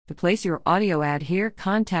To place your audio ad here,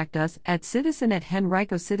 contact us at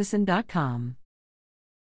citizen@henricocitizen.com.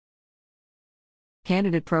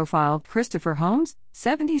 Candidate profile: Christopher Holmes,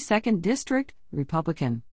 72nd District,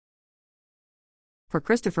 Republican. For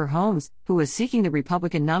Christopher Holmes, who is seeking the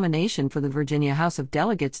Republican nomination for the Virginia House of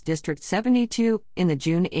Delegates District 72 in the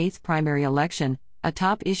June 8 primary election, a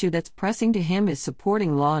top issue that's pressing to him is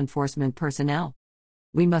supporting law enforcement personnel.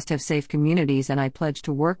 "We must have safe communities, and I pledge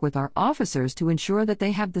to work with our officers to ensure that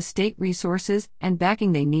they have the state resources and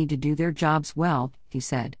backing they need to do their jobs well," he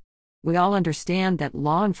said. "We all understand that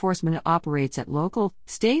law enforcement operates at local,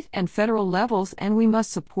 state, and federal levels, and we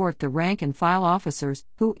must support the rank-and-file officers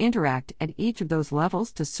who interact at each of those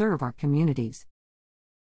levels to serve our communities."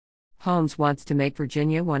 Holmes wants to make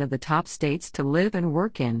Virginia one of the top states to live and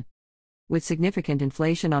work in. With significant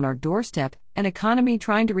inflation on our doorstep, an economy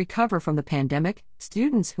trying to recover from the pandemic,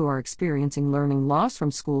 students who are experiencing learning loss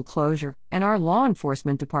from school closure, and our law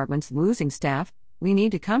enforcement departments losing staff, we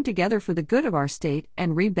need to come together for the good of our state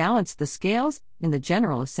and rebalance the scales in the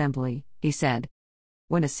General Assembly, he said.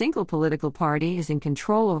 When a single political party is in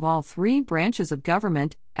control of all three branches of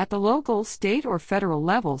government, at the local, state, or federal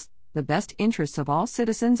levels, the best interests of all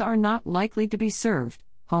citizens are not likely to be served,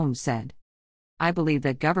 Holmes said. "I believe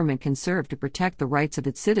that government can serve to protect the rights of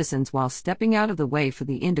its citizens while stepping out of the way for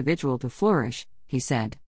the individual to flourish," he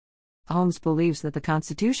said. Holmes believes that the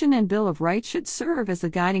Constitution and Bill of Rights should serve as the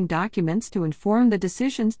guiding documents to inform the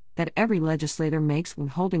decisions that every legislator makes when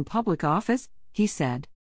holding public office, he said.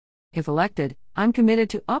 "If elected, I'm committed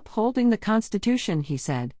to upholding the Constitution," he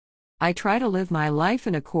said. "I try to live my life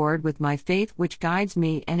in accord with my faith, which guides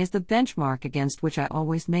me and is the benchmark against which I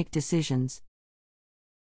always make decisions."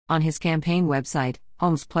 On his campaign website,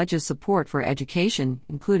 Holmes pledges support for education,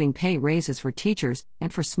 including pay raises for teachers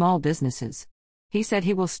and for small businesses. He said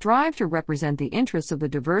he will strive to represent the interests of the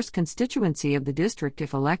diverse constituency of the district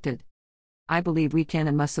if elected. "I believe we can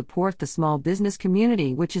and must support the small business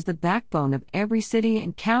community, which is the backbone of every city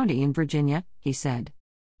and county in Virginia," he said.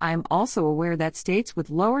 "I am also aware that states with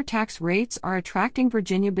lower tax rates are attracting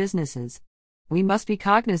Virginia businesses. We must be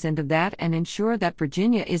cognizant of that and ensure that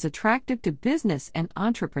Virginia is attractive to business and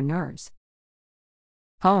entrepreneurs."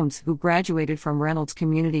 Holmes, who graduated from Reynolds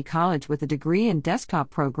Community College with a degree in desktop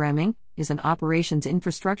programming, is an operations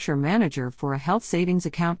infrastructure manager for a health savings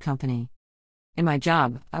account company. "In my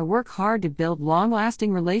job, I work hard to build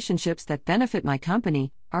long-lasting relationships that benefit my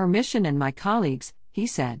company, our mission, and my colleagues," he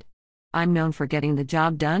said. "I'm known for getting the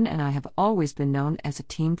job done, and I have always been known as a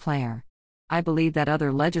team player. I believe that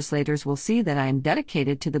other legislators will see that I am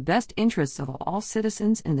dedicated to the best interests of all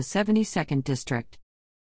citizens in the 72nd District."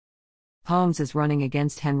 Holmes is running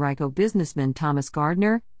against Henrico businessman Thomas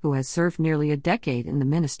Gardner, who has served nearly a decade in the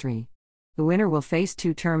ministry. The winner will face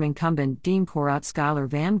two-term incumbent Dean Korat Schuyler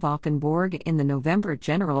Van Valkenborg in the November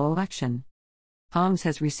general election. Holmes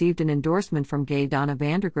has received an endorsement from Gay Donna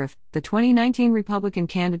Vandergriff, the 2019 Republican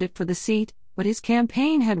candidate for the seat, but his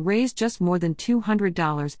campaign had raised just more than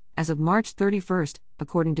 $200 as of March 31,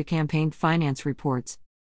 according to campaign finance reports.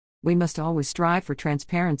 "We must always strive for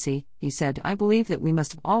transparency," he said. "I believe that we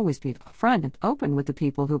must always be upfront and open with the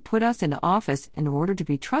people who put us into office in order to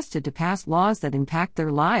be trusted to pass laws that impact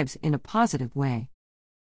their lives in a positive way."